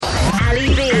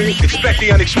expect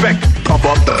the unexpected. Pump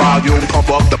up the volume,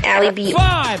 pump up the... Ali B.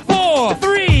 5, 4,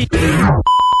 3.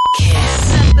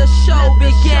 Let the show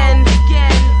begin.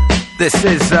 This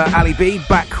is Ali B,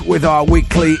 back with our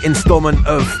weekly instalment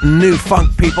of New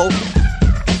Funk People.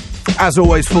 As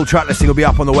always, full track listing will be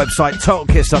up on the website,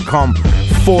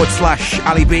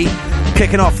 totalkiss.com/Ali B.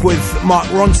 Kicking off with Mark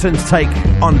Ronson's take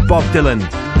on Bob Dylan.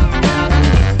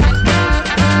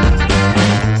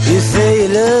 You say you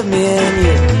love me and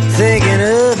you're thinking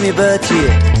of me, but you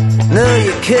know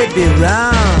you could be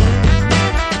wrong.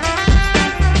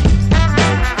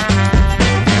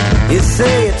 You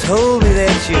say you told me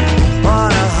that you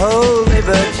wanna hold me,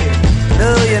 but you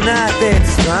know you're not that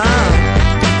strong.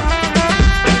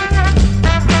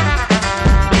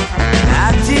 I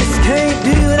just can't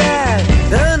do what I've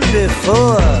done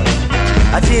before.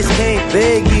 I just can't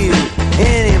beg you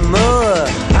anymore.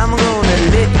 I'm gonna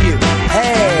let you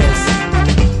pass,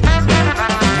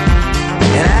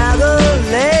 and I'll go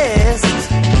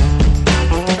last,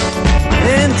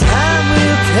 and time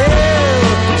will tell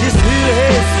just who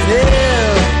has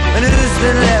failed and who's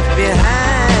been left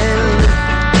behind.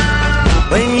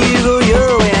 When you go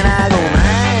your way and I go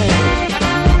mine.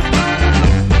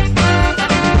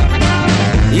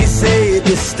 You say you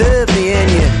disturb me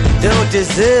and you don't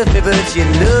deserve me, but you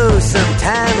know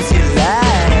sometimes you lie.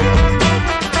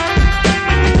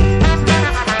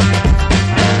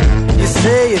 You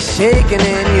say you're shaking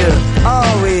and you're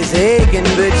always aching,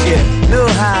 but you know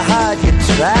how hard you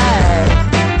try.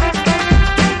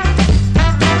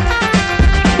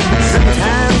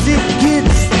 Sometimes it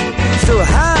gets so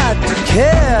hard to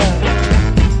care.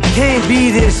 Can't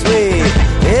be this way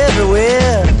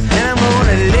everywhere, and I'm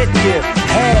gonna let you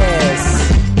pass.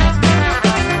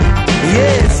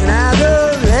 Yes, and I'll go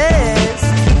last,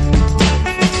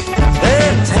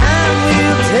 and time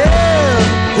will tell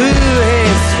who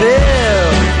has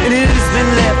failed and who's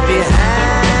been left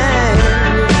behind.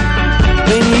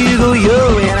 When you go your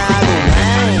way and I go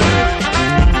mine.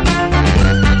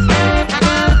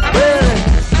 Well,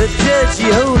 the judge, he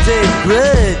holds a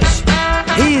grudge.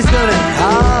 He's gonna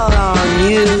call on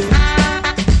you,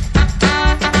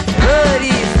 but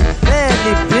he's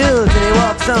badly built and he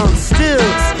walks on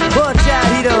stilts. Watch out,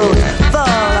 he don't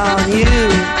fall on you.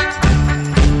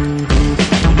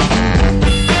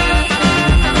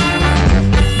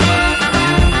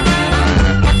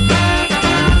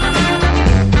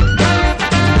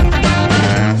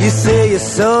 You say you're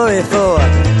sorry for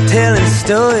telling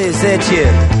stories that you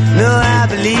know I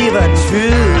believe are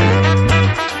true.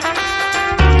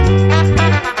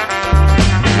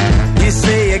 You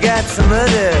say you got some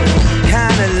other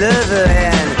kind of lover,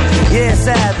 and yes,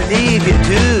 I believe you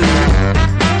do.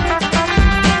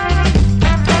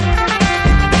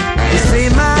 You say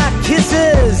my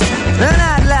kisses, they're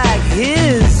not like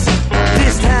his.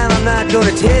 This time I'm not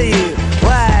gonna tell you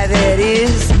why that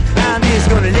is. I'm just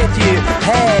gonna let you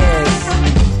pass.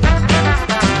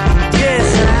 Yes,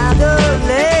 and I'll go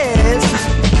last,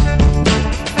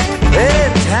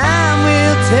 and time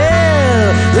will tell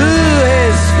who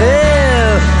has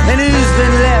failed and who's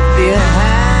been left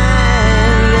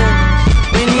behind.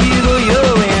 When you go your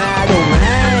way and I go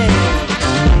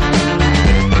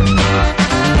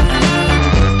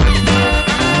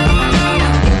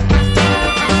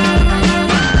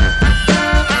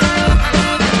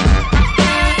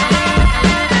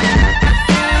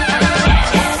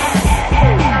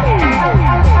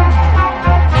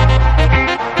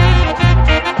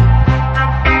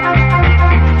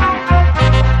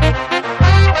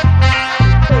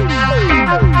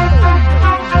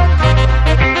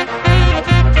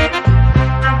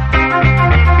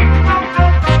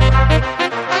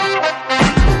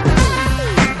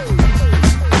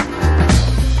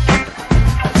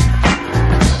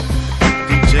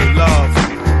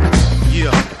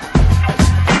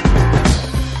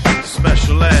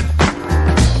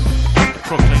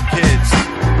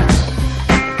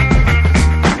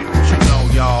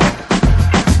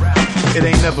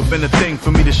been a thing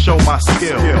for me to show my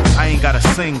skill. I ain't gotta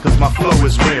sing cause my flow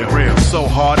is real. So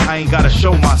hard I ain't gotta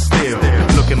show my skill.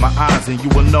 Look in my eyes and you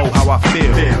will know how I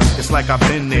feel. It's like I've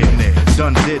been there,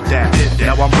 done did that.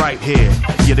 Now I'm right here,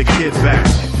 yeah the kid's back.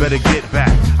 Better get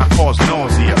back, I cause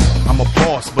nausea. I'm a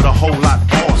boss but a whole lot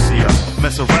bossier.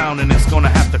 Mess around and it's gonna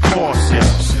have to cost ya.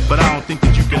 But I don't think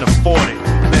that you can afford it.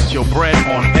 Bet your bread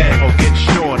on Ed or get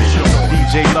shorted.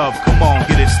 DJ Love, come on,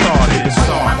 get it started.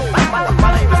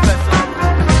 My name is Spencer.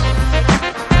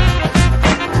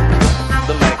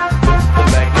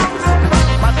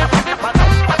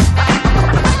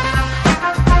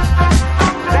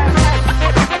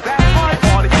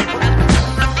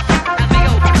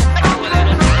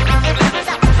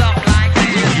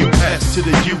 to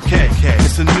the UK.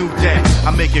 It's a new day.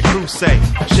 I make your crew say,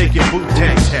 shake your booty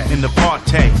in the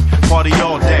party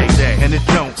all day. And it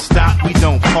don't stop, we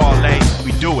don't parlay.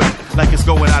 We do it like it's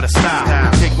going out of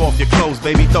style. Take off your clothes,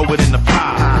 baby, throw it in the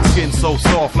pile. Skin so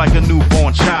soft like a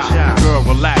newborn child. Girl,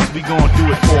 relax, we gon'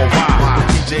 do it for a while.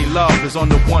 DJ Love is on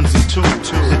the ones and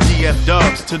twos. The DF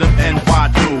Dubs to the NY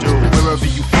dudes. Wherever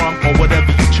you from or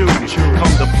whatever you choose.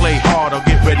 Come to play hard or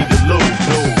get ready to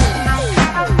lose.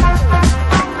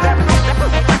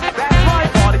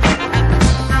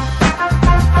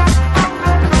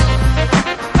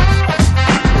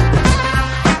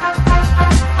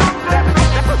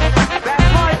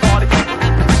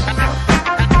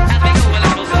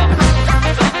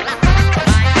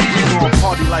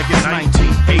 Like it's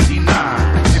 1989.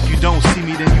 If you don't see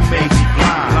me, then you may be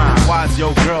blind. Why's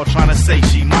your girl trying to say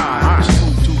she mine? She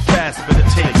move too fast, better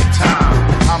take your time.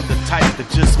 I'm the type that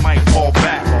just might fall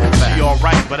back. She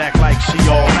alright, but act like she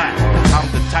all that. I'm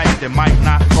the type that might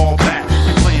not call back.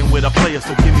 You're playing with a player,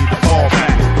 so give me the ball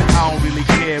back. I don't really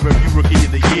care if you rookie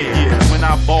of the year. When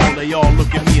I ball, they all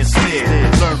look at me and stare.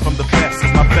 Learn from the best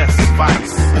is my best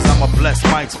advice. Cause I'm a blessed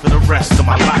mics for the rest of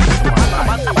my life.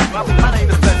 My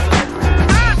name is Leslie.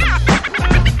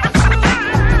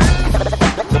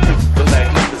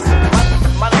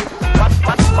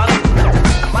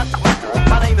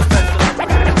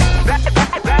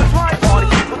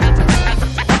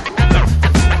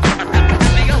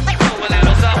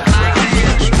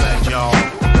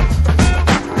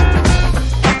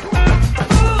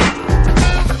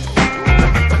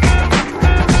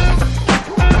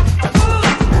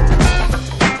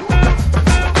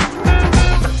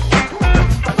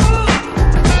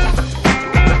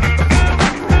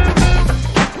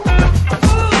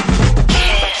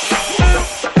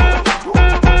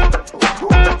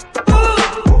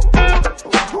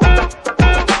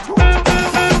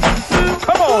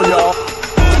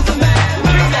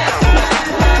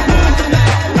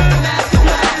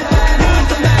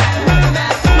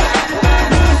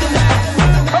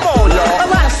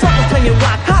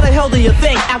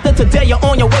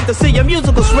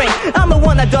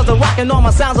 And all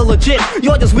my sounds are legit.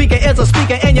 You're just weaker as a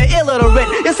speaker and you're illiterate.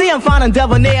 You see, I'm fine and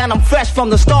debonair and I'm fresh from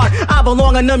the start. I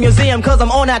belong in the museum cause I'm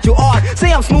all natural art.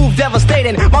 See, I'm smooth,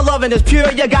 devastating. My loving is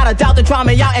pure. You got a doubt to try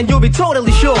me out and you'll be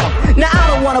totally sure. Now, I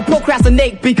don't wanna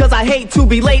procrastinate because I hate to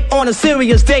be late on a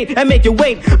serious date and make you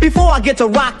wait. Before I get to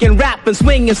rock and rap and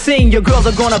swing and sing, your girls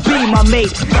are gonna be my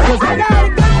mate. Cause I got a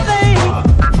good thing.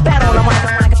 Bad on the mic.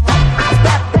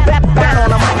 Bad on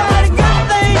the mic.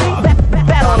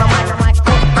 Bad on the mic.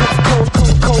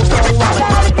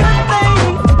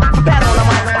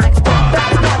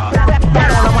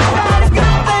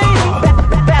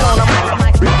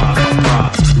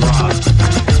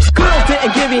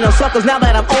 Suckers, now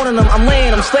that I'm owning them, I'm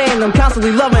laying them, slaying them,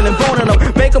 constantly loving and boning them.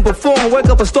 Make them perform, wake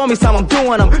up a stormy time, I'm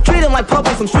doing them. Treat them like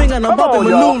puppets, I'm stringing them up and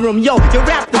maneuver them. Yo, your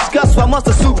rap disgust, so I must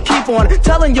assume keep on.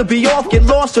 Telling you be off, get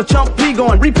lost, your chump be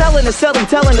gone. Repelling and selling,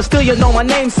 telling you still you know my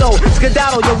name, so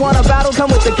skedaddle, you want a battle, come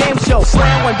with the game show.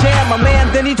 Slam one jam, my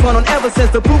man, then each one on ever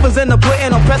since. The proof is in the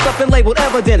pudding, I'm pressed up and labeled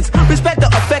evidence. Respect the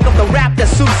effect of the rap that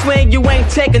suits swing, you ain't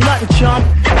taking nothing, chump.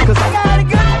 Cause I got a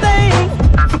good thing.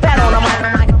 Bad on the mic.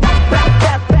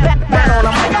 Bad on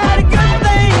the mic. Got a good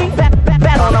thing.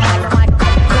 Bad on the mic.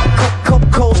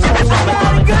 Cold stone.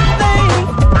 Got a good thing.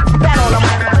 Bad on the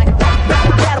mic.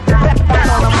 Bad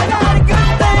on the mic. Got a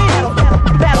good thing.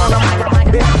 Bad on the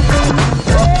mic.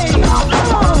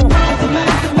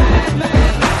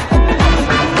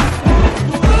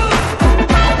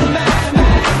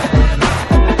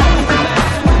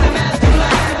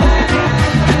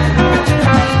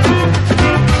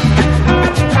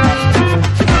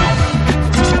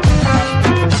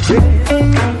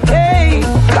 Hey,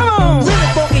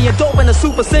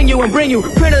 super sing you and bring you.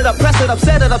 Print it up, press it up,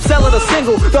 set it up, sell it a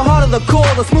single. The harder the core,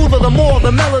 the smoother the more.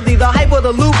 The melody, the hype of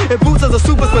the loop, it boosts as a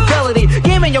super fidelity.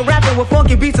 Gaming, you're rapping with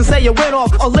funky beats and say you went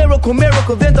off. A lyrical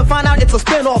miracle, then to find out it's a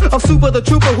spin-off of Super the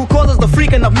Trooper who causes the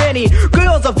freaking of many.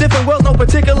 Girls of different worlds, no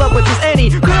particular, but just any.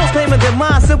 Girls claiming they're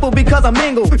mine simple because I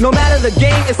mingle. No matter the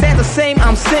game, it stands the same,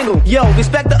 I'm single. Yo,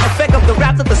 respect the effect of the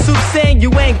rap that the suit's saying.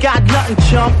 You ain't got nothing,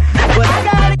 chump. But I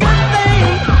got a good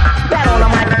thing. Bad on the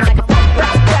mic.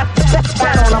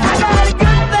 Bad on the mic. Got a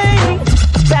good thing.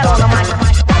 Bad on the mic.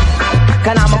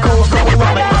 Cause I'm a cold woman.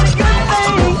 Got a good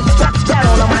thing. Bad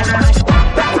on the mic.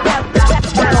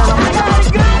 Bad on the mic. Got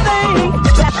a good thing.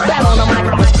 Bad on the mic.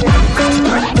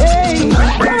 Hey,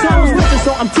 time's rich,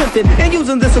 so I'm tipped attempted in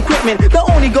using this equipment that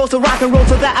only goes to rock and roll,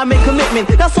 so that I make commitment.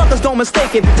 Now suckers don't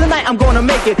mistake it, tonight I'm gonna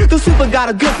make it. The super got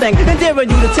a good thing, and daring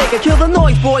you to take it. Kill the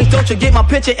noise, boys, don't you get my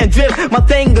picture and drift. My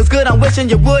thing is good, I'm wishing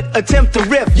you would attempt to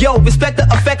riff. Yo, respect the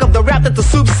effect of the rap that the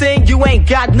soup sing. You ain't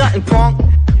got nothing, punk,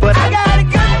 but I got a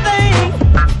good thing.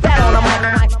 Bat on the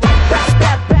mic,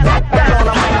 bat on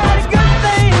the mic, got a good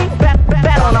thing.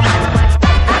 Bat on the mic.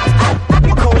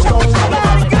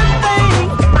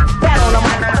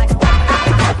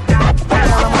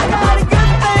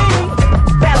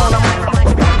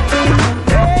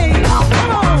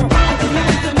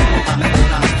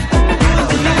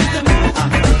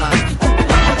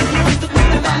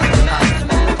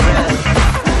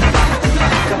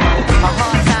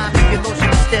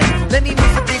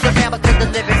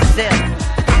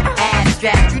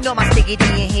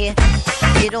 In here,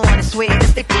 get on and sway to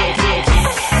stick it,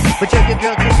 yeah. But yo, your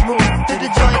girl just move to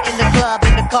the joint in the club,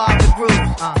 in the car, the groove.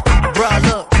 Bruh,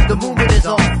 look, the movement is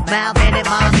on. Malman and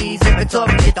mommies and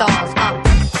Victoria dolls.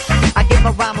 I give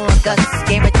a rhyme on guts,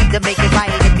 guaranteed to make it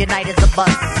right if your night is a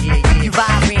bust. Yeah. You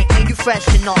vibrant and you fresh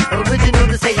and all. Original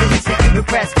to say the least, if you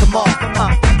impressed, come on.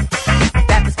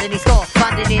 Rappers in these stores,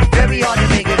 finding it very hard to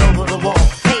make it over the wall.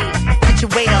 Hey, get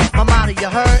your weight up, my motto you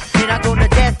heard. Then I go to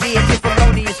death, be a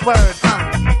felonious word.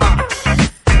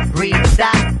 Breathe,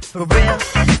 stop, for real,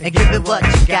 and give it what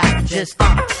you got. Just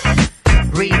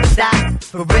breathe, stop,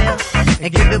 for real,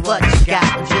 and give it what you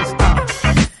got. Just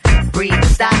breathe,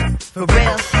 stop, for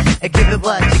real, and give it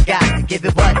what you got. Give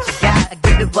it what you got.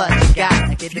 Give it what you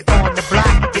got. Give it on the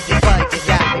block. Give it what you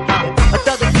got. A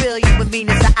thug will feel you with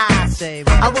meanness of eyes.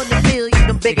 I wanna feel you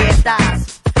them big ass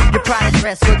thighs. Your Prada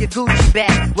dress or your Gucci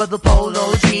bag, whether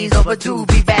polo jeans or a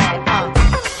doobie bag.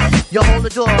 Yo, hold the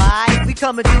door, alright? We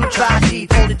coming through, try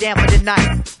deep, hold it down for the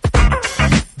night.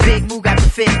 Big Moo got the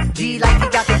fit, D like he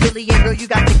got the Billy, and girl, you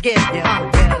got the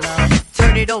gift.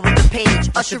 Turn it over the page,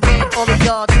 usher in all of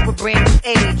y'all to a brand new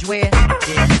age where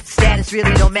status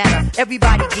really don't matter.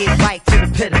 Everybody get right to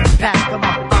the pit of the pack. Come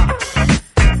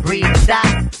on, breathe,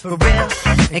 stop, for real,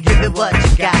 and give it what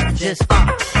you got. Just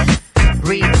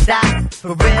breathe, stop,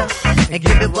 for real, and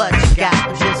give it what you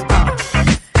got. Just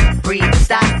breathe,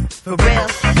 stop, for real,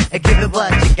 and give it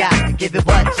what you got. Give it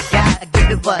what you got. Give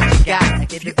it what you got.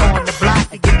 Give it on the block.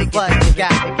 Give it what you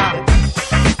got.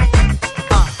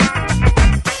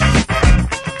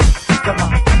 Come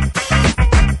on.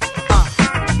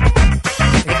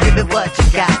 And give it what you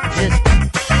got. Just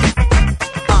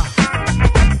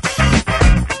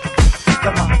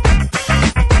come on.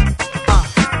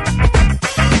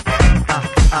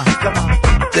 Come on.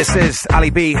 This is Ali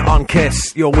B on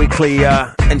Kiss, your weekly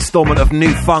installment of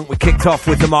New Funk. We kicked off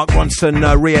with the Mark Ronson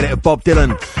re-edit of Bob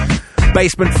Dylan.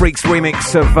 Basement Freaks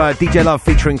remix of DJ Love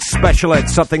featuring Special Ed,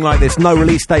 something like this. No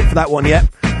release date for that one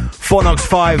yet. 4 Knox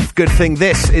 5, Good Thing.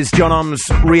 This is John Um's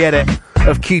re-edit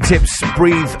of Q-Tip's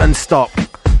Breathe and Stop.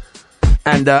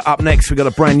 And up next, we got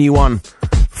a brand new one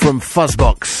from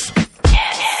Fuzzbox.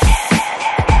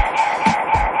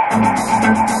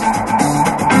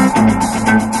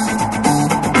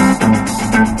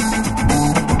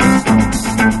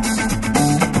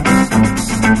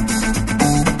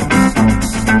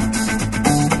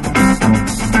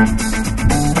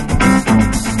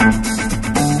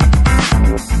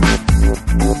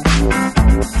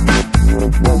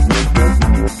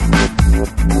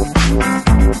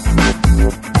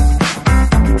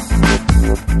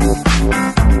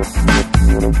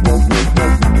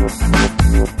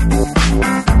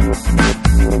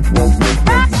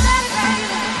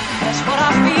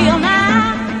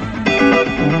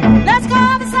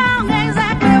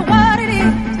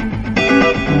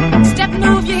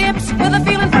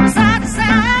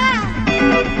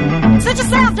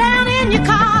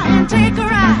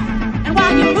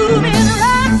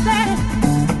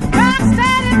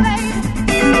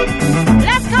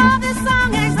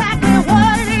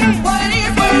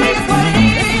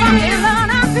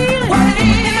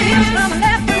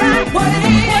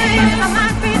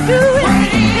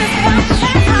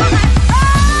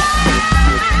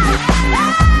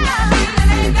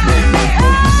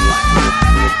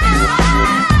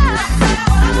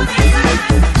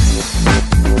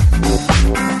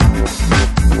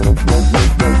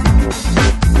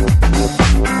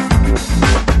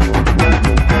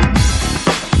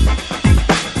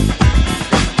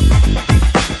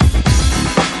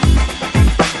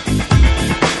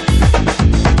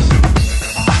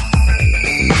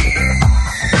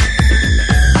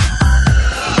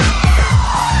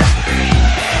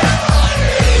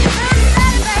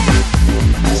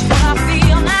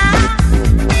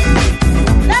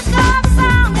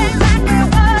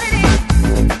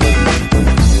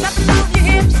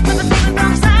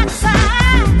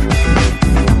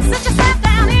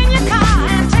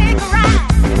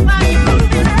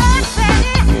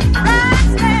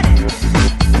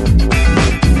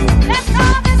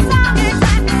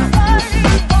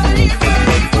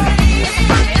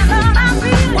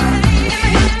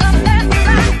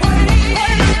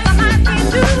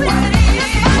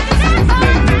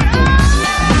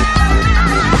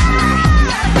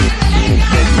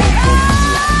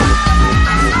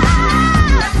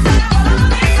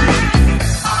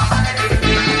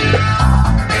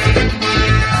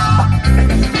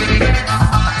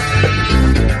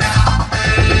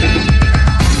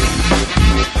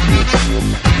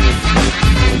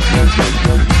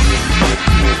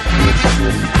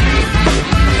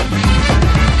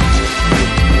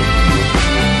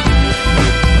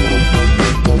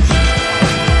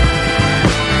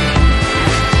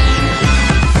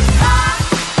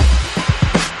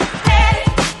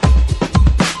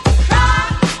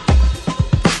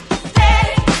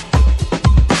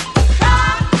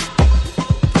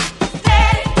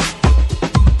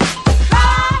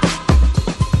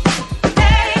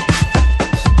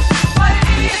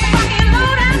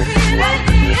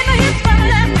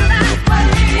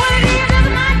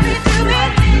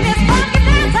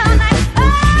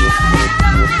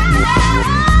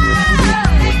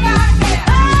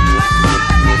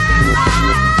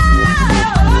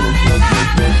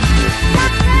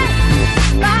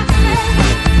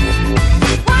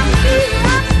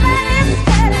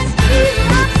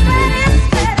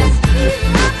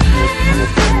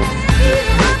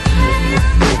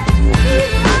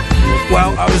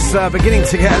 beginning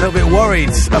to get a little bit worried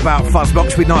about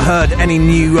Fuzzbox. We'd not heard any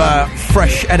new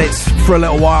fresh edits for a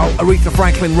little while. Aretha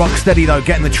Franklin, Rocksteady, though,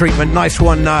 getting the treatment. Nice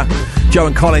one, Joe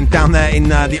and Colin down there in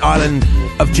the island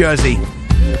of Jersey.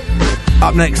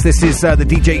 Up next, this is the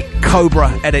DJ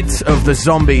Cobra edit of The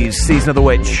Zombies, Season of the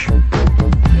Witch.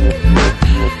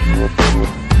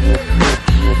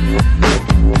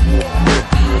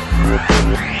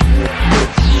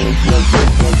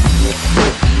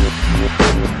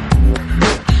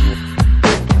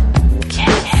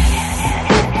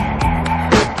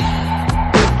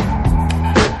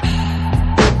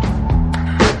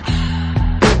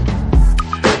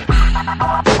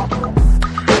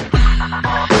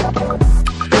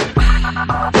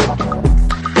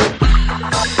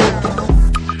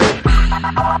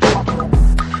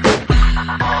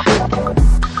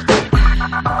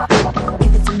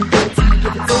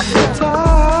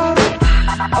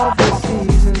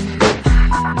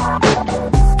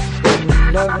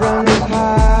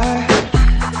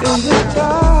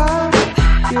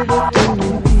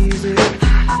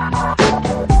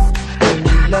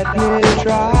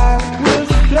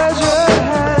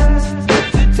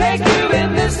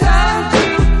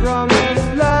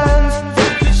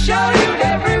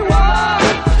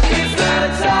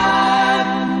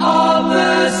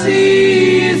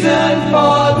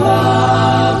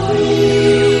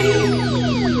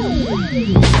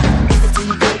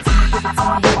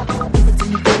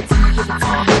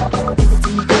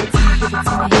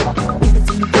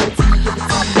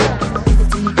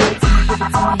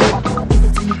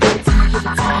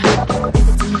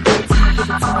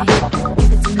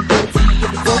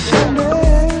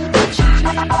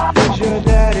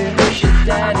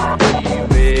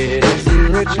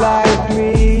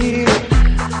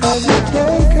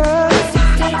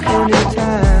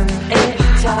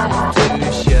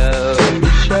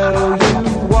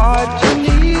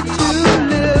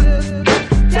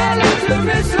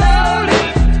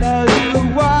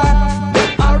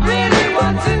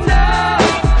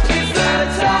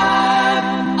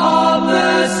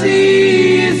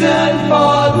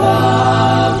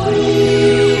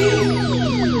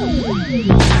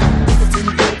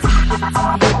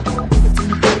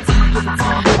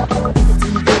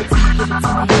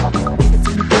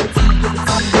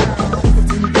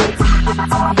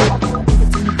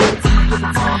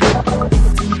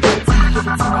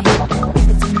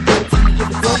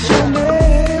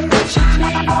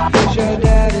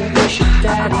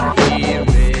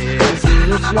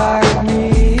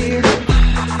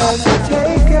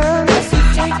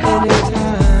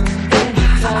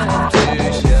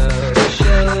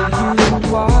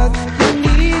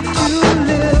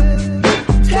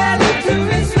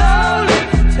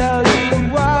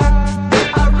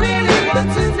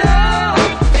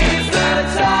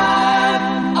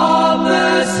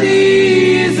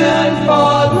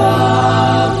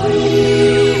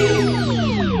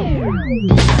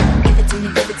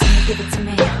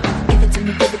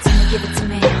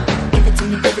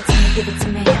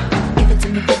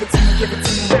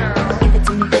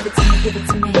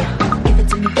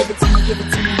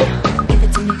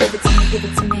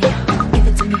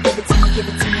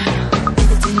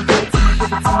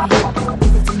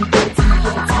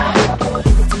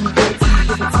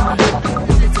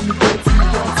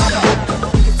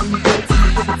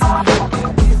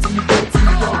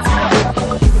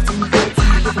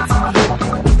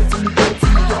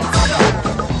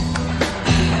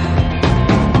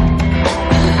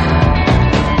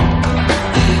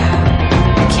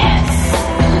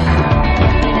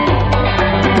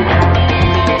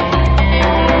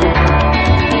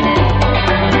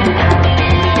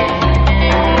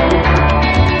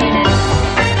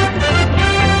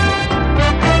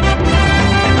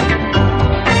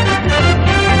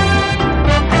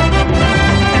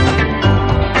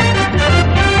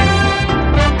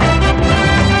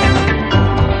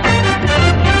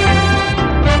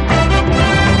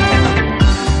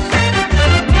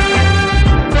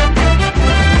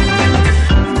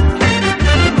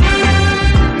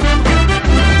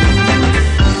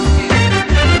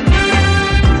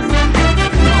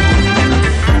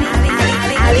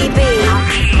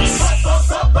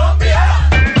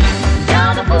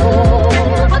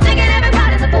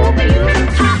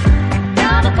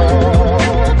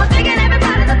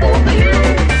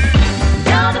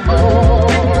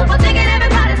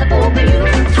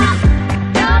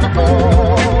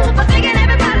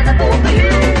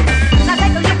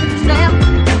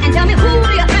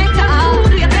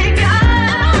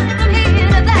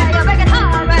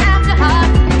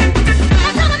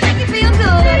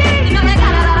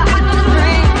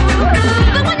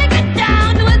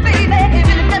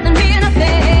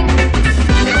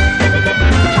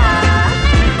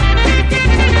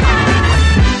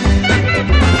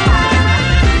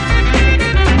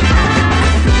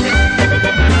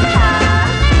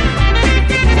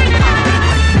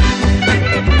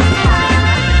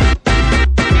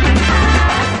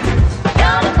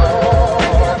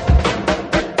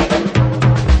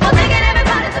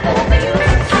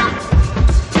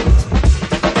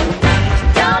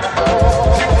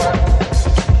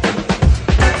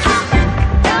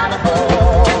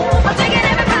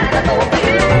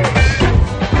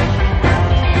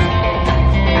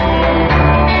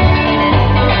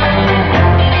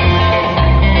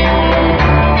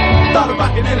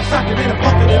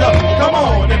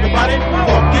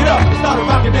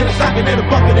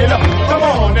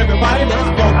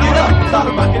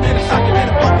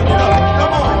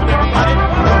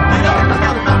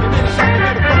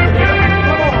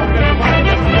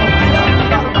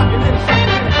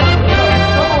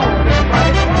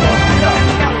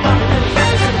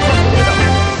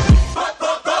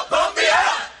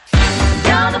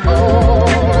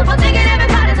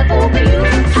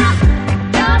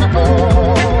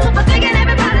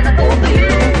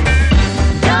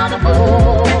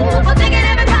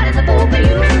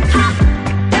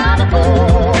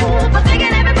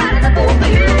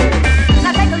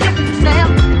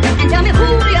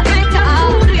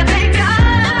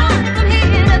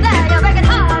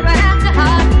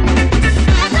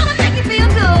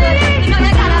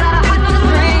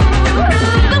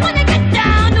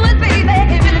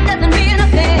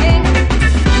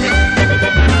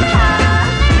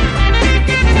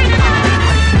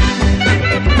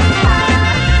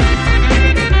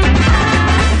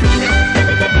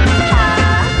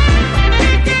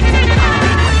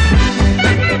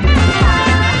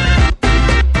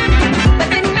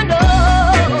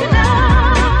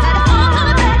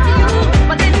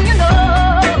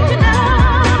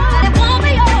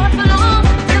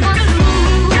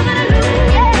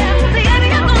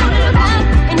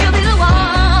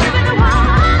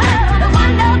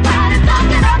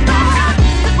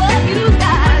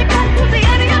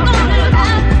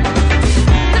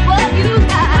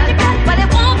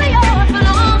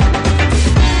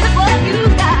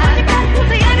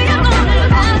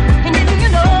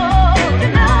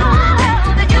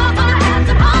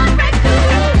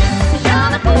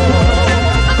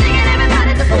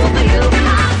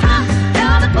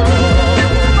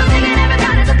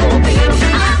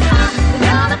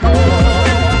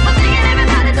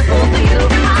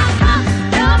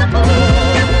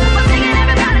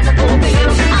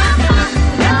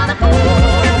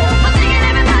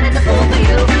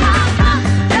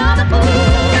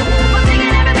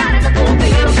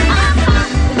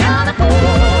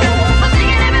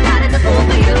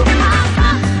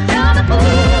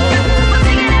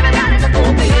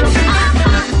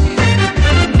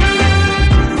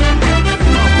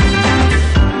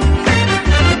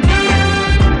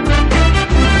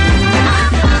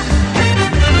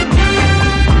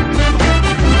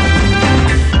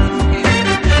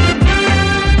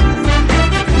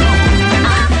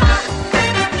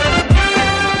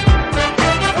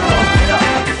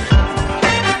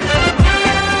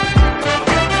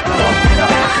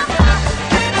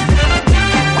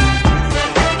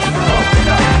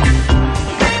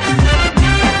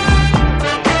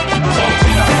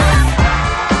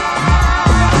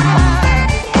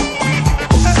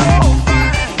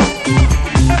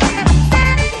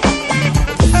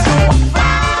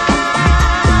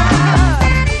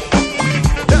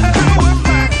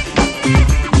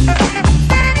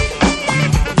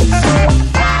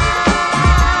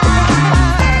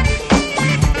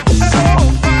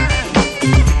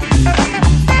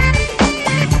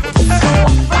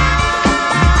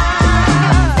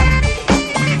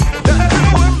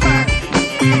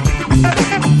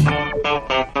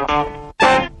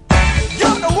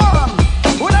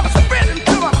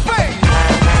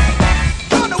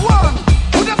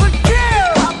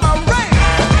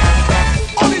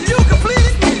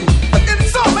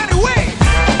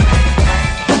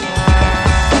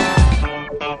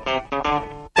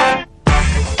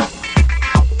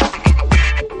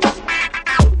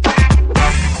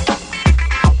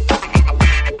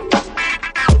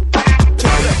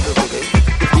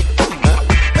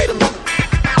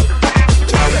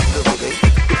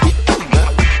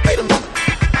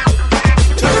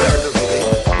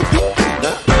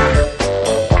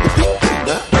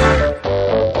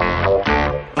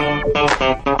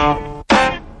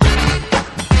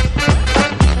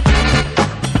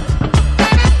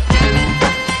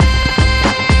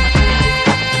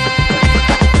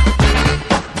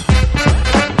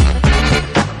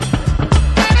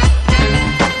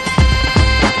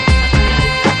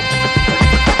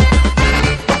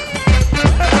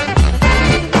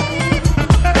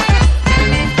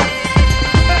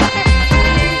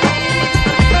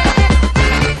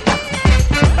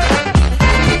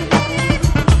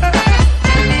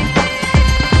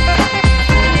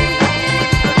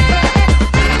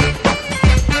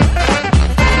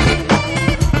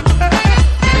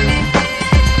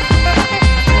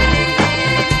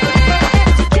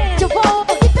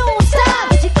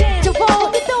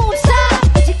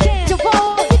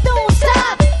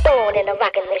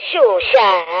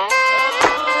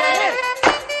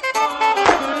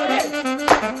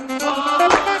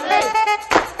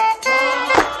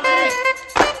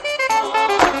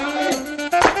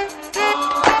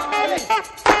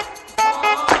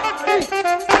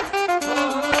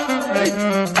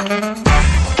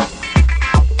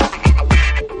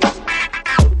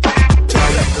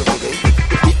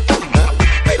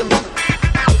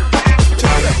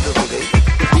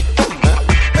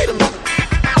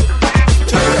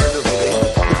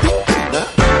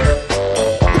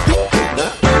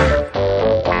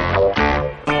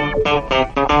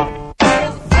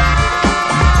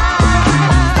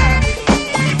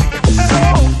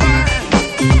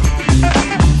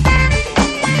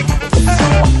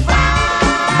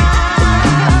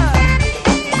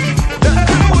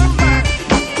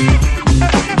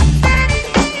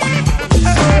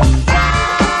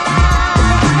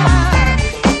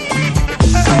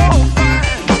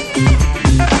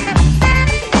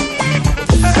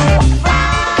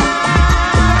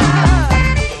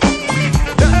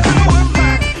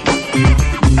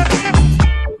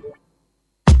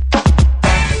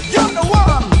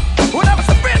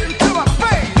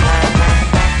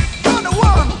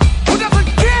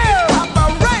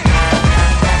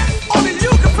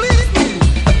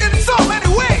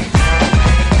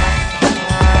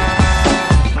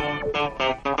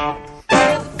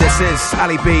 is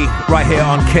Ali B right here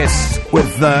on Kiss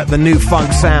with the new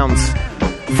funk sounds.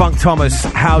 Funk Thomas,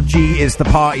 How G is the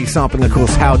Party, sampling, of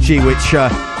course, How G, which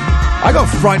I got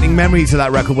frightening memories of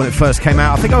that record when it first came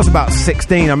out. I think I was about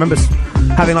 16. I remember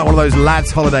having like one of those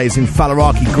lads' holidays in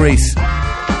Falaraki, Greece.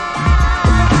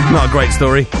 Not a great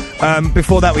story.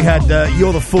 Before that, we had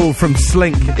You're the Fool from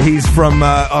Slink. He's from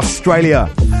Australia.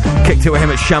 Kicked it with him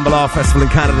at Shambhala Festival in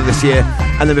Canada this year.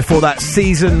 And then before that,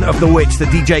 Season of the Witch, the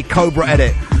DJ Cobra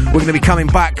edit. We're going to be coming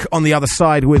back on the other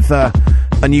side with a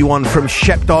new one from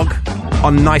Shepdog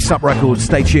on Nice Up Records.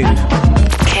 Stay tuned.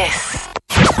 Kiss.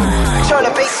 Turn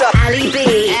the bass up. Ali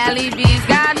B. Ali B's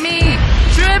got me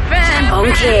tripping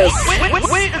on Kiss.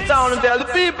 Wait in town and tell the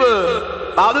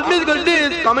people all the musical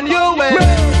discs coming your way.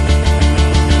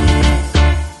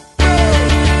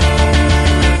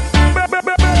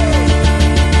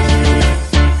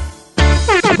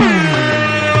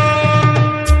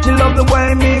 Love the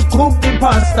way me cook the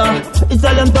pasta.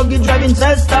 Italian doggy driving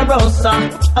Testarossa.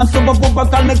 I'm super pooper,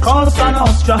 call me Cosa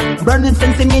Nostra. Burning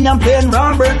sense me and playing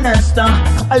Robert Nesta.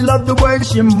 I love the way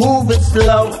she move it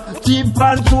slow. Deep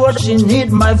on tour, she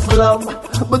need my flow.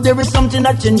 But there is something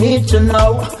that you need to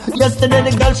know. Yesterday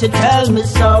the girl, she tell me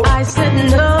so. I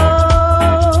said no.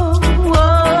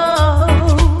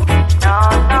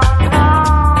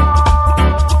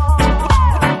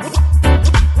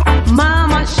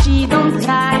 She don't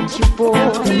like you, boy.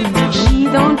 She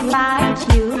don't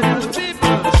like you.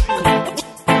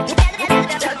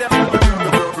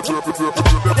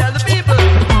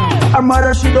 Her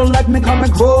mother, she don't like me, come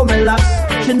and grow me lax.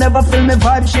 She never feel me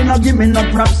vibe, she not give me no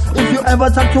props. If you ever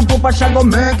talk to Papa, she go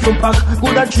make you pack.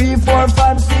 Good at 3, 4,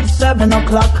 5, 6, 7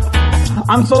 o'clock.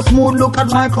 I'm so smooth, look at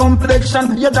my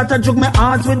complexion. You gotta jug me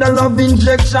heart with a love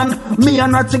injection. Me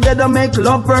and her together make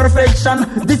love perfection.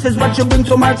 This is what you bring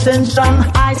to my attention.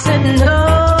 I said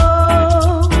no.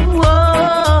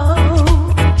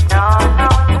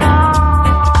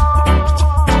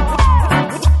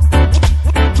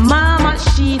 Mama,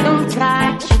 she don't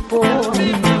like you,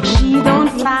 boy. She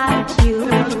don't like you.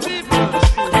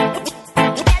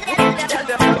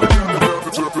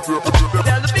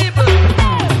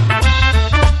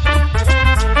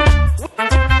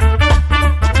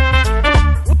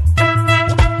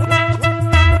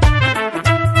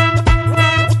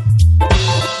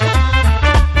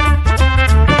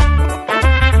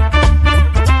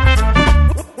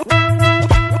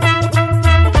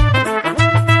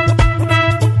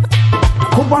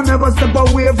 Step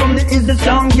away from the easy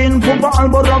songing. Papa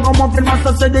elbow ragamuffin,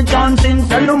 master said the chanting.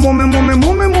 Tell the mummy, no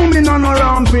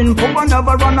ramping. Papa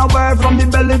never run away from the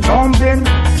belly jumping.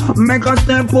 Make a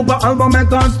step, Papa elbow,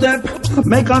 make a step.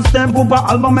 Make a step, Papa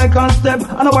elbow, make a step.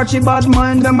 And I watch it bad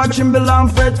mind, them a chimble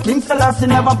and fret. King Selassie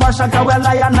never pass a cow, well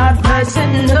I not I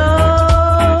said no.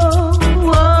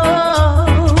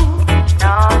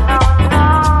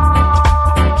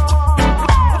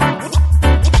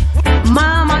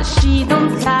 She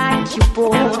don't like you,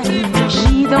 boy.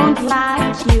 She don't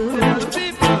like you.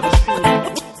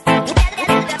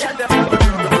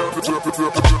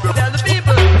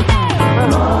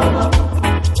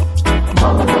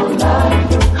 Mama don't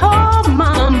like you. Oh,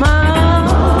 mama.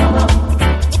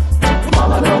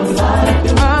 Mama don't like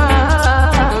you.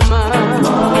 Mama.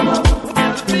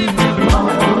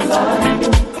 Mama don't like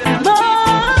you.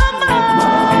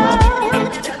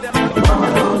 Mama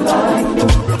don't like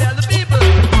you.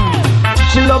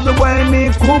 She love the way me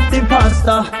cook the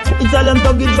pasta. Italian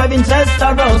doggy driving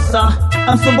Testarossa.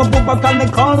 I'm super pooper, call me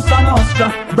Cosa Nostra.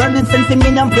 Brandon sense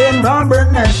me and playing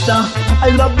Robert Nesta. I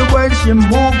love the way she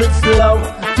move it slow.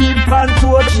 Deep on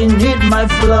tour, she need my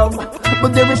flow.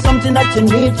 But there is something that you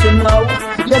need to know.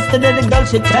 Yesterday the girl,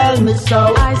 she tell me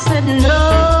so. I said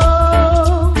no.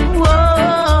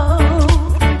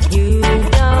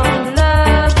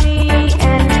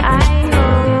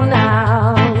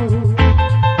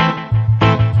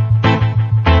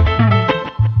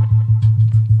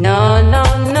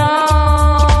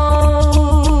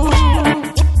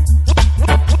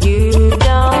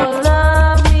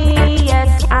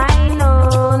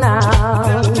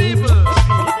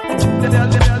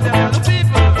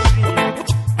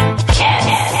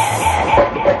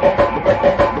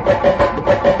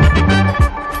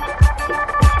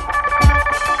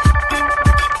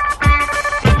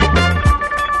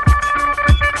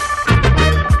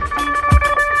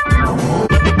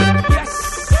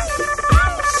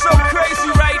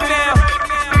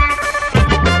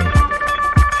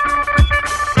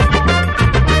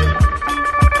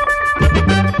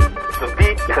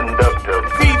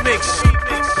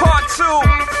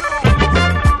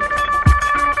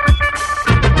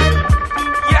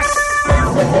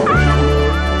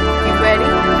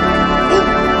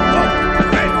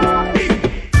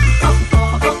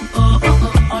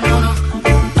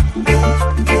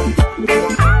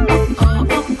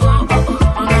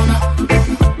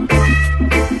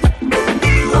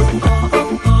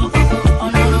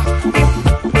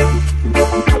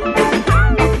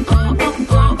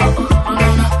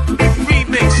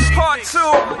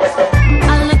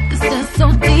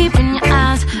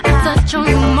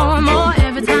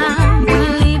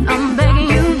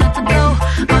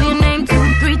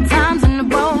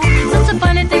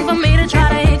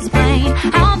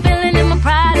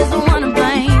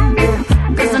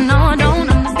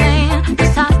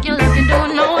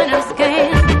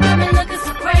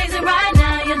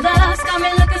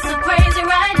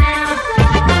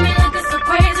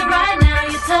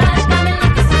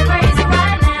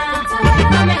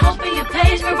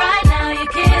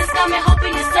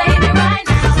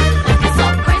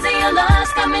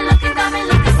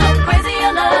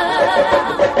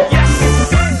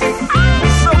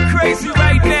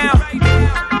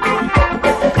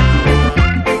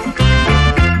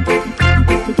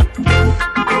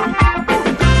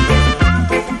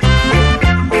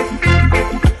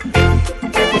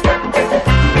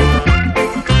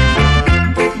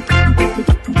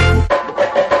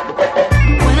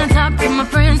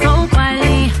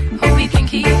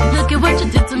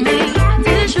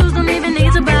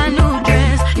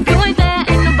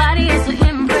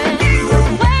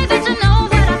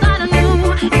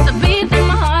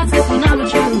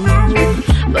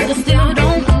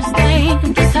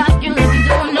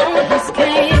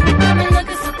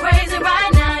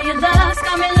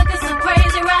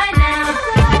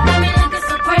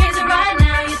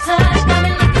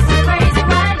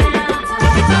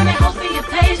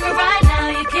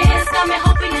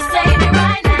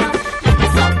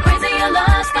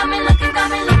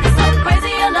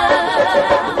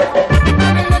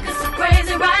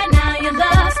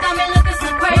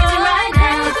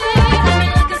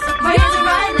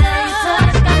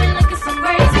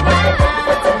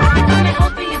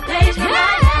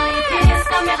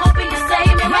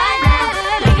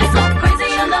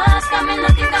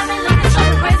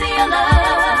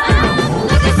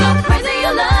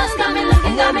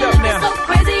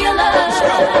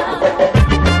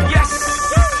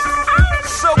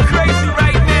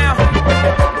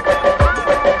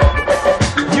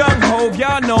 Vogue,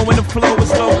 y'all know when the flow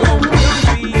is logo.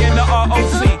 B and the ROC,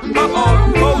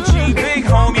 OG, big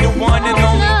homie, the one and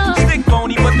only. Stick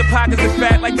bony, but the pockets are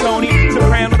fat like Tony.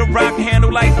 Soprano, the rock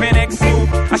handle like Ben X2.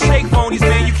 I shake phonies,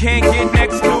 man, you can't get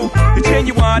next to. The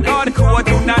genuine article, I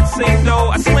do not sing though.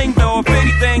 I sling though, if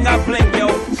anything, I blink, yo.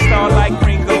 Star like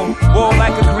Ringo, war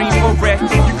like a green beret.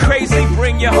 You crazy,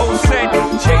 bring your whole set.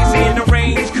 Jay-Z in the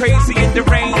range, crazy in the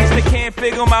range. They can't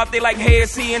figure him out, they like, hey,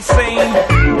 is he insane?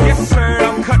 Yes, sir,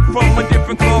 I'm cut from a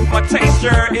different cloth. My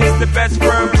texture is the best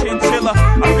firm chinchilla.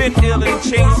 I've been ill in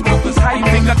chain smokers. How you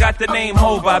think I got the name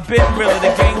Hova? I've been realer,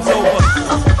 the game's over.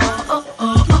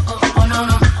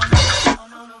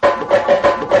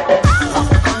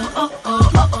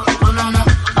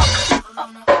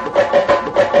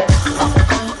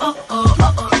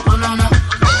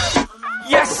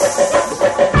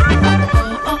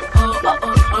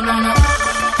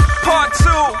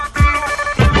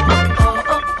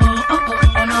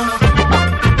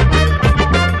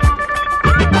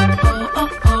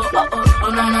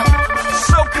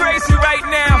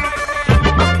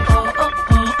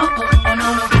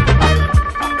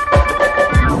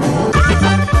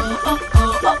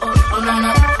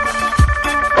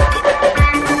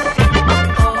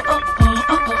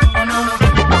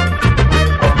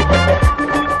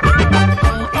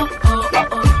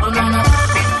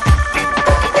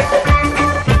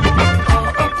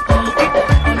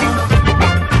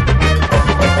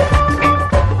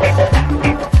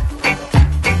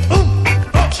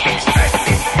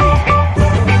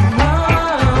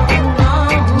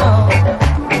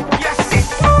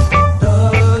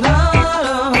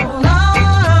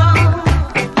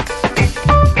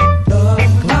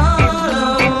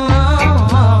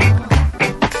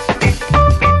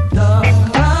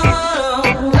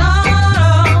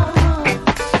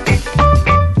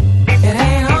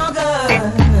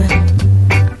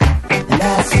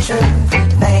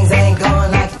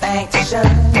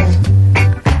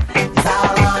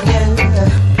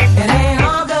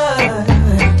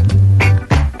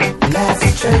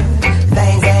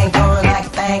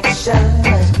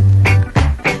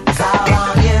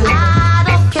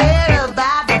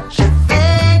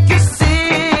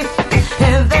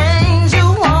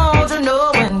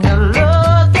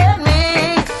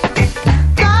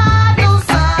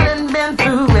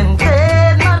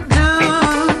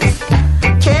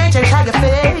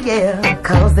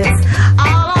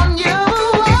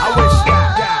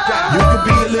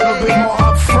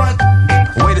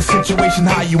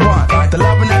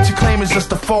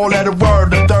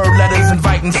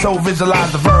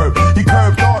 Visualize the verb. You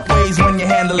curve thought ways when you're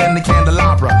handling the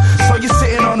candelabra. So you're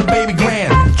sitting on the baby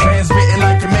grand, transmitting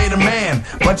like you made a man.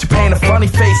 But you paint a funny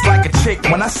face like a chick.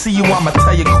 When I see you, I'ma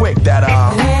tell you quick that it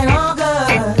ain't all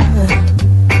good.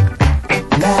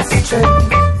 That's the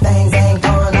truth. Things ain't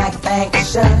going like you think they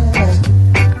should.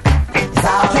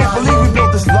 I can't believe we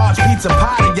built this large pizza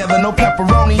pie together. No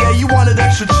pepperoni, yeah, you wanted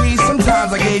extra cheese.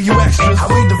 Sometimes I gave you extras. How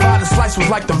we divided slice was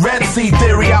like the Red Sea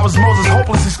theory. I was Moses,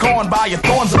 hopelessly scorned by your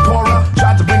thorns, Zipporah.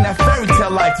 Tried to bring that fairy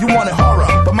tale life, you wanted horror.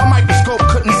 But my microscope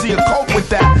couldn't see a cope with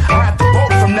that. I had to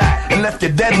bolt from that and left you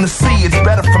dead in the sea. It's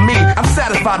better for me, I'm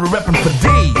satisfied with repping for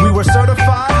D. We were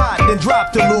certified hot, then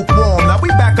dropped to lukewarm. Now we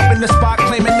back up in the spot,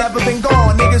 claiming never been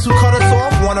gone. Niggas who cut us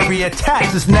off wanna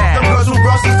reattach us now. Them girls who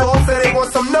brush us off say they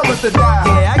want some numbers to dial.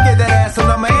 Yeah, I get that ass a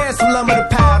number and some lumber to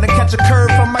pound. And catch a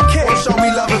curve from my kid, show me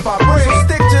love if I bring. So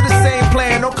stick to the same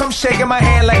plan, don't come shaking my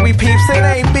hand like we peeps. It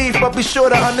ain't beef, but be sure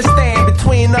to understand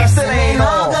between us it ain't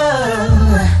all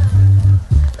good.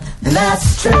 And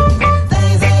that's true.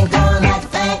 Things ain't going like you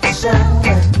think they should.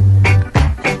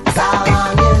 It's all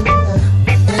on you.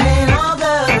 It ain't all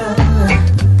good.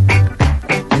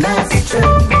 And that's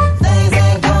true. Things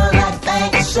ain't going like you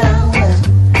think they should.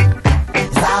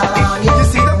 It's all on you. You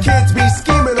see them kids be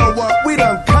scheming on what we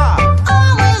done caught.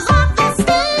 Always off the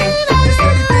scheme.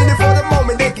 Instead of being for the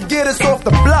moment, they can get us off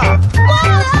the block.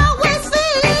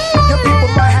 Your people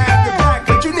might have your back,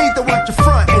 but you need to watch your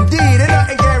front. Indeed, and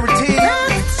nothing guaranteed.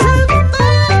 That's true.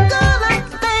 Things go like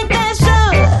you think they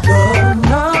should.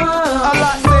 A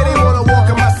lot say they wanna walk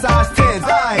in my size 10s.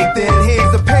 Alright then,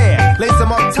 here's a pair. Lace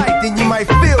them up tight, then you might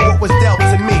feel what was dealt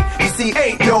to me. You see,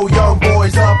 ain't no young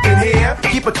boys up in here.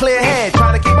 Keep a clear head,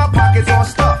 trying to keep my pockets on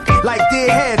stuff. Like dead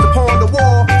heads upon the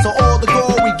wall, so all the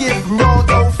gold we get from y'all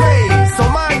don't fade. So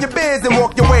mind your biz and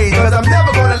walk your ways, cause I'm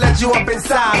never gonna let you up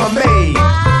inside my maze.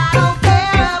 I don't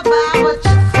care about what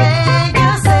you think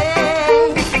you say.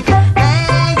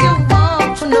 Things you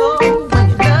want to know when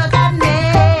you look at me.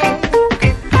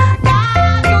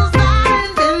 God knows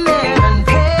I've been there and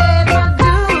paid my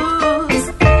dues.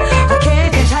 I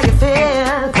can't change how you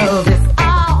feel, cause it's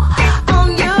all on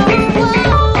you.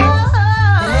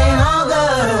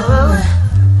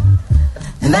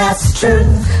 true.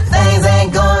 Things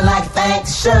ain't going like you think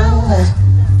they should.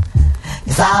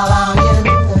 It's all on you.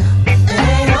 It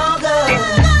ain't all good.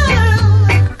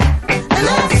 And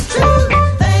that's true.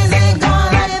 Things ain't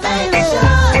going like you think they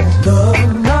should. No,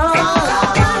 no. It's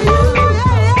all on you.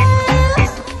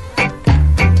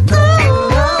 No, no,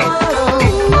 no,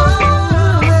 no, no.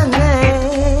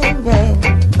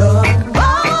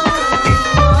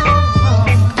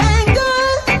 Ain't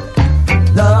good.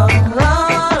 No, no.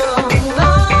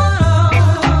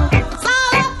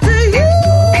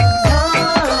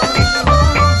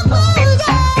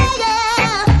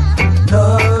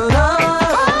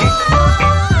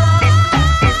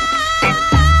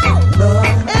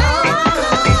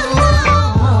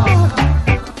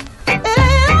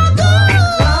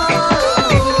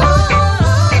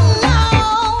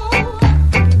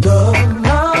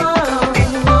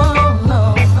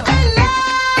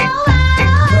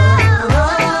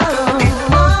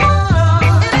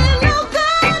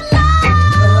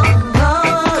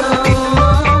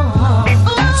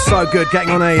 Good, getting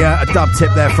on a dub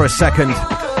tip there for a second.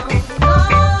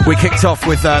 We kicked off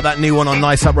with that new one on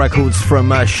Nice Up Records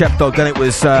from Shep Dog. Then it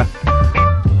was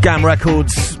Gam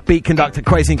Records, Beat Conductor,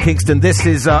 Crazy in Kingston. This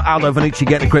is Aldo Vanucci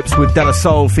getting to grips with De La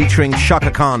Soul featuring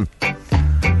Shaka Khan.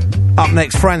 Up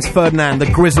next, Franz Ferdinand, the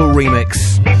Grizzle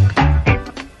remix.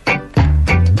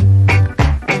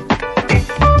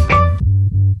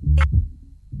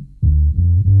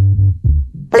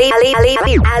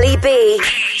 Ali B.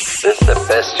 Is this the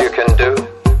best you can do?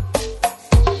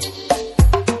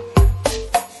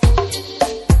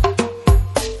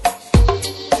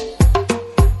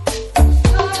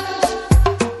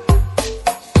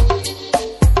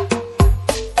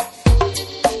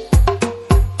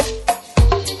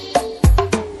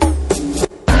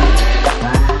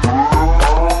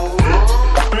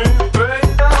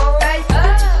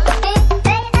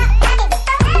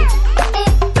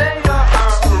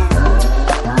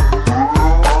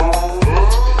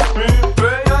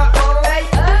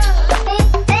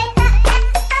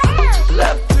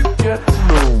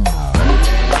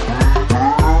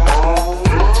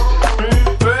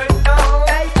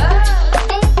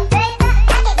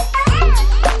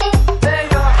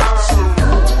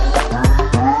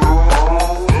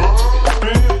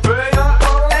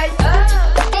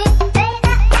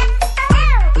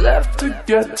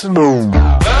 Get to know.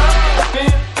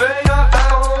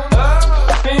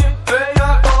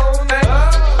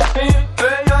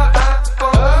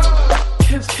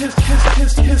 Kiss, kiss, kiss,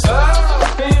 kiss, kiss.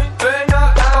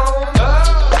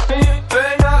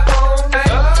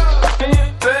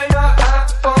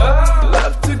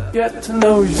 Love to get to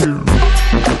know you.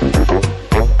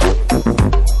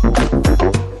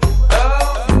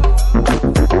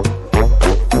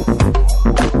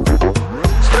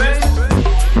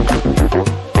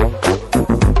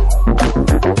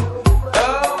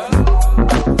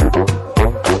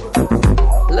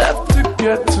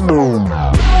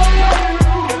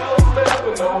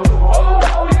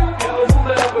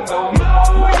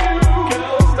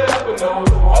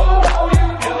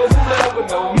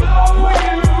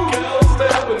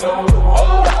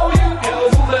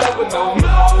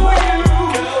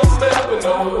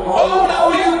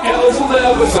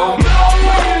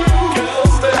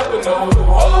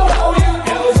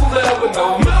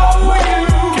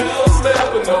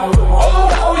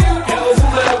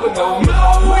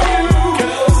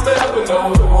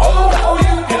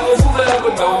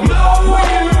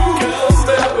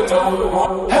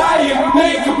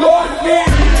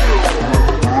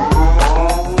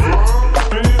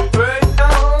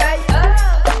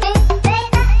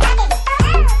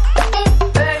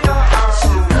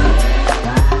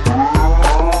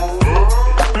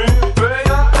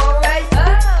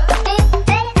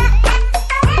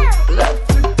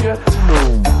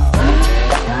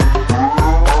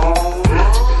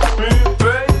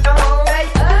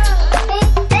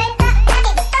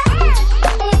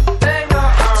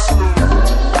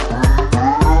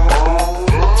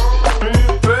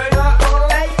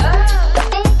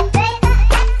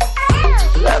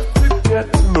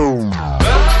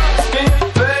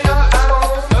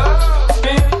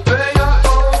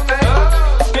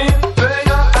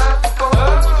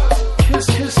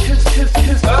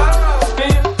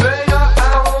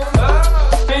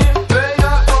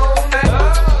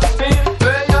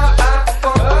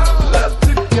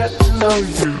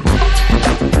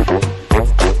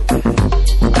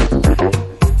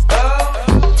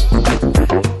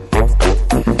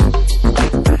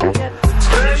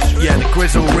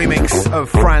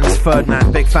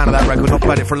 Ferdinand, big fan of that record, not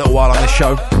played it for a little while on this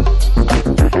show.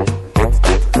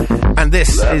 And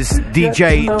this is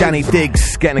DJ Danny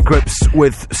Diggs getting to grips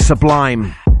with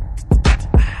Sublime.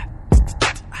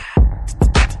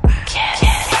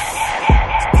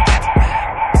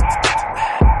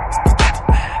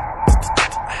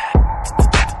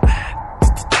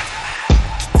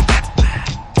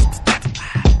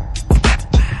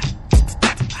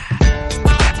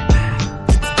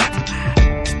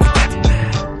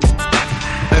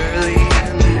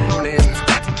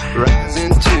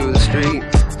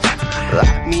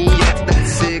 Light me up that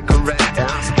cigarette,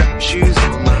 I'll stop shoes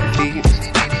on my feet.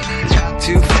 Got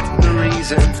to find the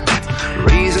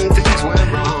reason things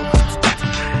went wrong.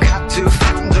 Got to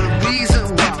find the reason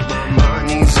why my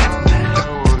money's all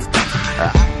gone. I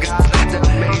got a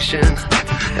Dalmatian,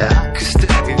 I could stay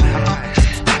high.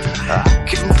 I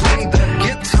can play the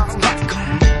guitar like a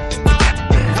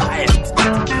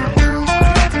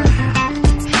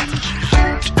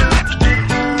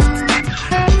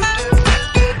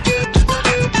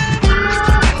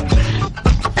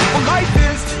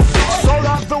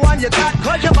you got,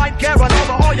 cause you might get run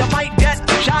over or you might get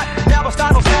shot. Never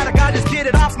start no static, I just get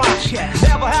it off my chest.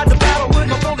 Never had to battle with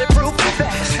no bulletproof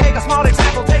vest. Take a small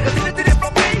example, take a little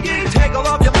from me. Take all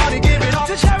of your money, give it all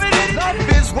to charity. Love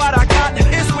is what I got,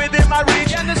 it's within my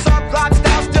reach. And the subplot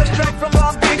styles just straight from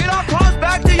Long Beach. It all comes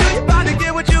back to you, you finally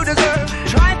get what you deserve.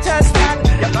 Try and test that,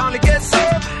 you finally get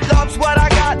served. Love's what I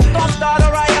got, don't start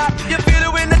a riot. You feel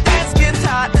it when the dance gets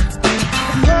hot.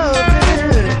 Love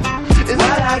is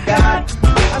what I got.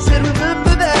 I said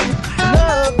remember that,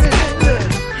 love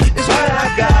is what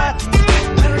I got.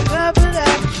 Remember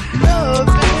that, love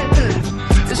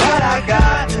is what I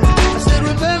got. I said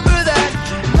remember that,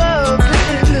 love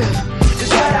is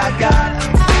what I got.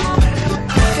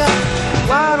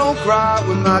 Why I don't cry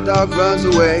when my dog runs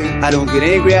away? I don't get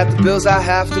angry at the bills I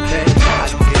have to pay. I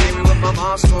don't get angry when my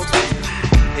mom smokes weed.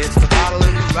 It's the bottle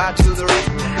and the ride to the rain.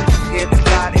 Hit the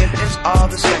ride and it's all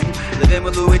the same. Living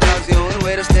with Louis Dog's the only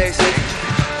way to stay safe.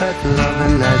 Let the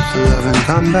loving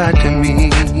come back to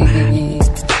me.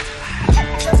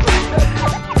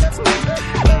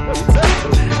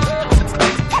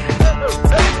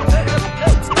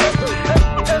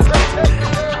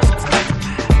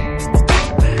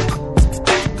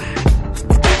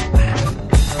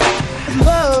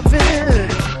 Love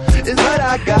is what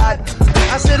I got.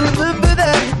 I said remember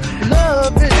that,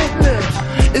 love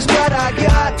is what I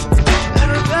got.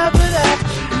 And remember that,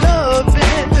 love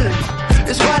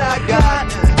is what I got.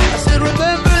 I said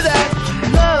remember that,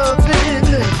 love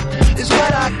is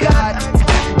what I got.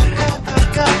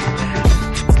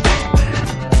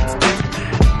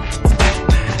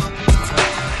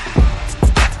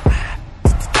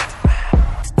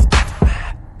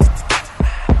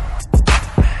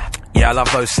 Yeah, I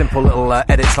love those simple little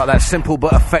edits like that. Simple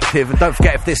but effective. And don't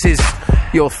forget, if this is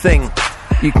your thing,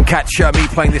 you can catch me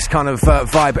playing this kind of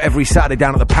vibe every Saturday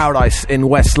down at the Paradise in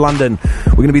West London.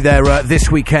 We're going to be there this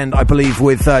weekend, I believe,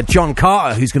 with John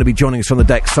Carter, who's going to be joining us on the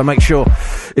deck. So make sure,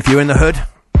 if you're in the hood,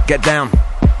 get down.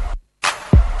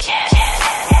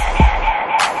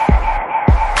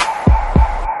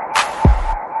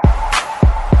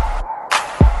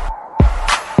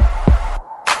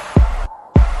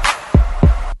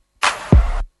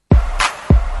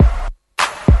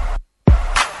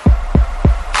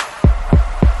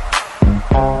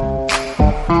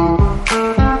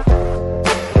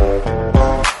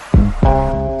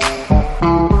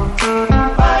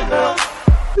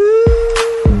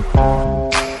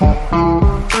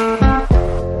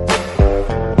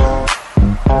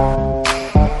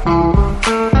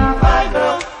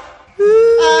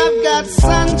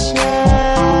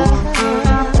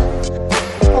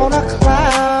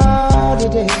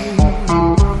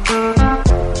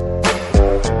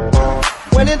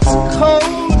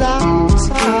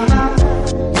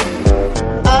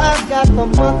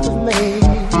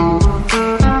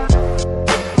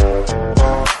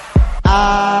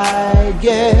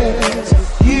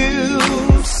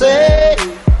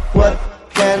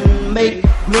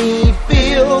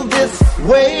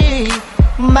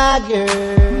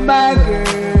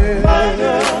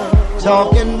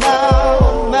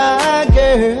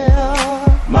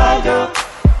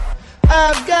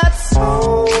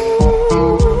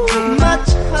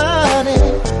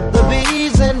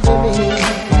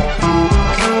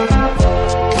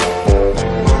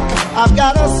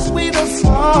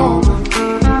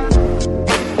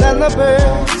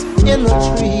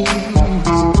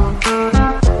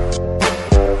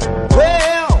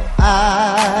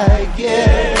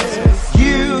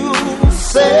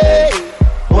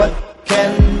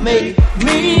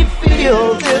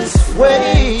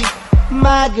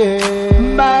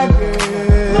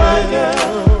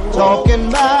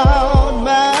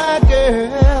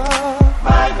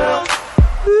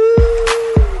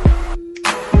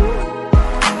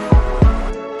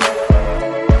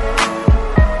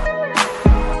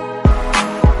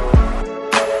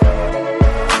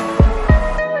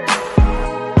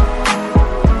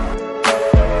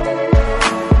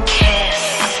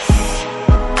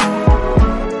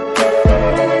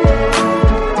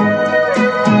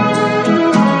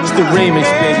 Remix,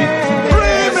 baby.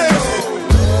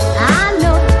 I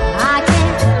know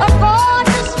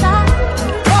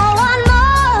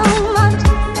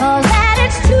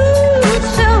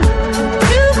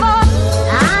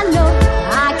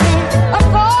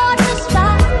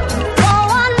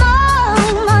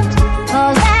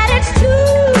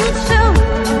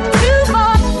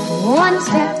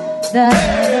the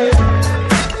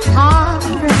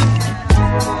heartbreak.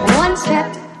 One step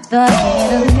the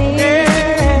head of me.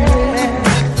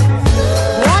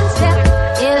 One step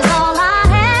is all I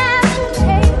have to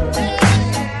take.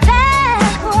 That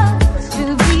was to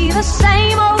be the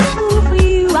same old fool for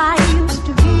you I used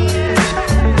to be.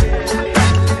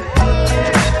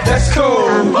 That's cool.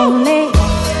 I'm only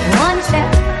one step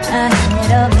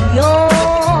ahead of your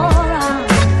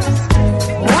arms.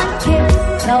 One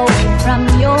kiss away from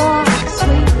your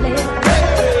sweet lips.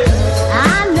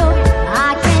 I know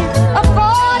I can't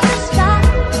afford to stop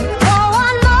for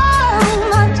one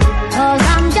moment, 'cause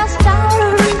I'm just out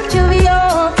of reach of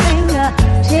your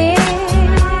fingertips.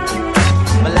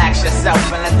 Relax yourself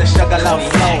and let the sugar love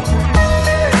flow.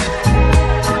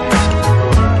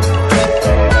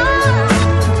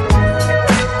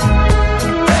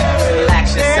 Relax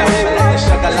yourself and let the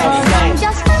sugar love flow.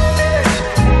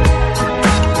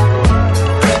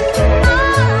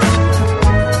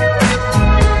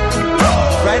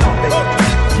 Right on, baby.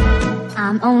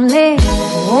 I'm only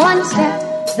one step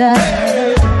the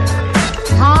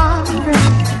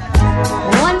heartbreak.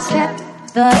 One step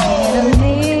the head of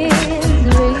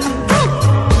misery.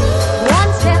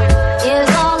 One step is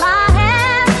all I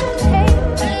have to take.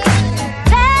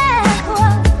 That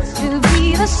was to be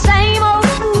the same old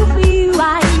fool for you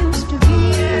I used to be.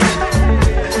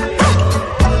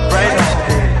 Right on.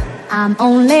 I'm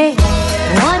only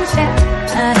one step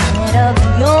ahead of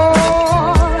your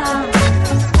arms.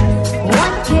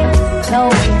 One kiss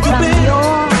away from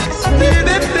your sweet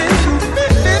lips.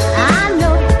 I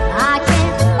know I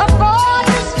can't afford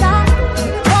to stop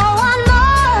for one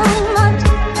moment,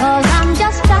 'cause I'm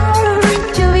just out of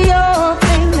reach of your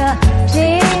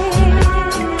fingertips.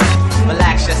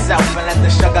 Relax yourself and let the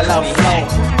sugar love flow.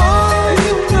 All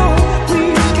you know we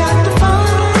got to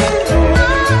find.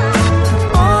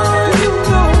 All you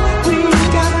know we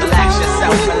got to Relax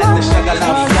yourself and let the sugar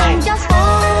love flow. just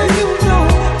all you know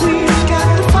we got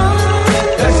to find.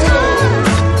 That's cool.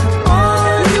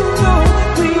 All you know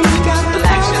we got to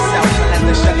Relax yourself and let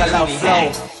the sugar love flow.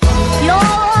 Your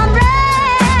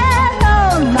umbrella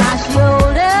on my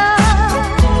shoulder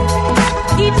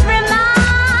keeps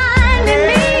reminding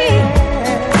me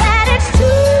that it's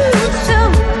too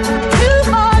soon to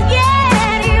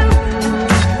forget you.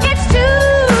 It's too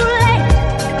late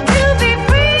to be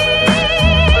free.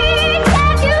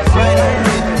 Can't you see?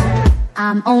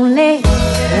 I'm only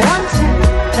one step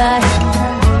ahead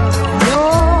of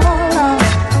your love.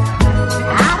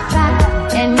 I've tried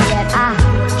and yet I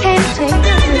can't take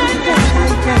it.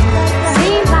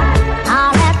 Seems like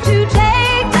I'll have to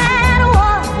take that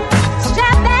one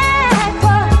step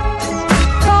backwards,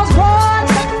 'cause one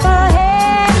step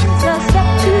ahead is a step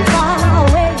too far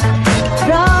away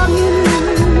from you.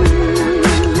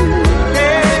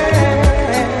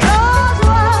 'Cause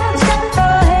one step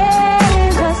ahead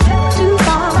is a step too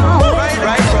far away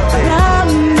from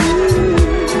you.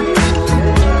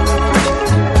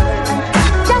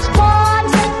 Just one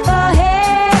step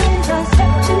ahead is a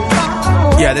step too far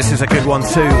away. Yeah, this is a good one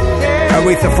too.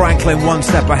 Aretha Franklin, One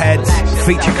Step Ahead,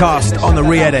 feature cast on the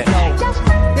re-edit.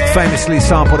 Famously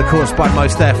sampled, of course, by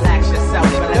Mos Def. Relax yourself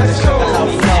and let the sugar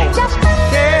love flow.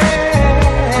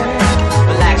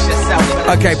 Relax yourself and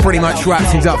let Okay, pretty much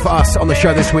wraps things up for us on the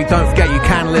show this week. Don't forget you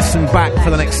can listen back for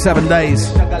the next 7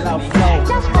 days the sugar love flow.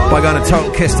 by going to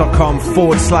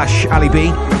totalkiss.com/Ali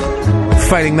B.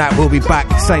 Failing that, we'll be back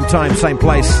same time, same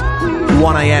place,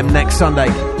 1 a.m. next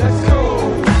Sunday.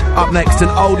 Up next, an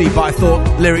oldie, but I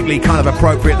thought lyrically kind of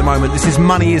appropriate at the moment. This is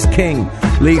Money is King,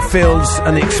 Lee Fields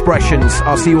and the Expressions.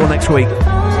 I'll see you all next week.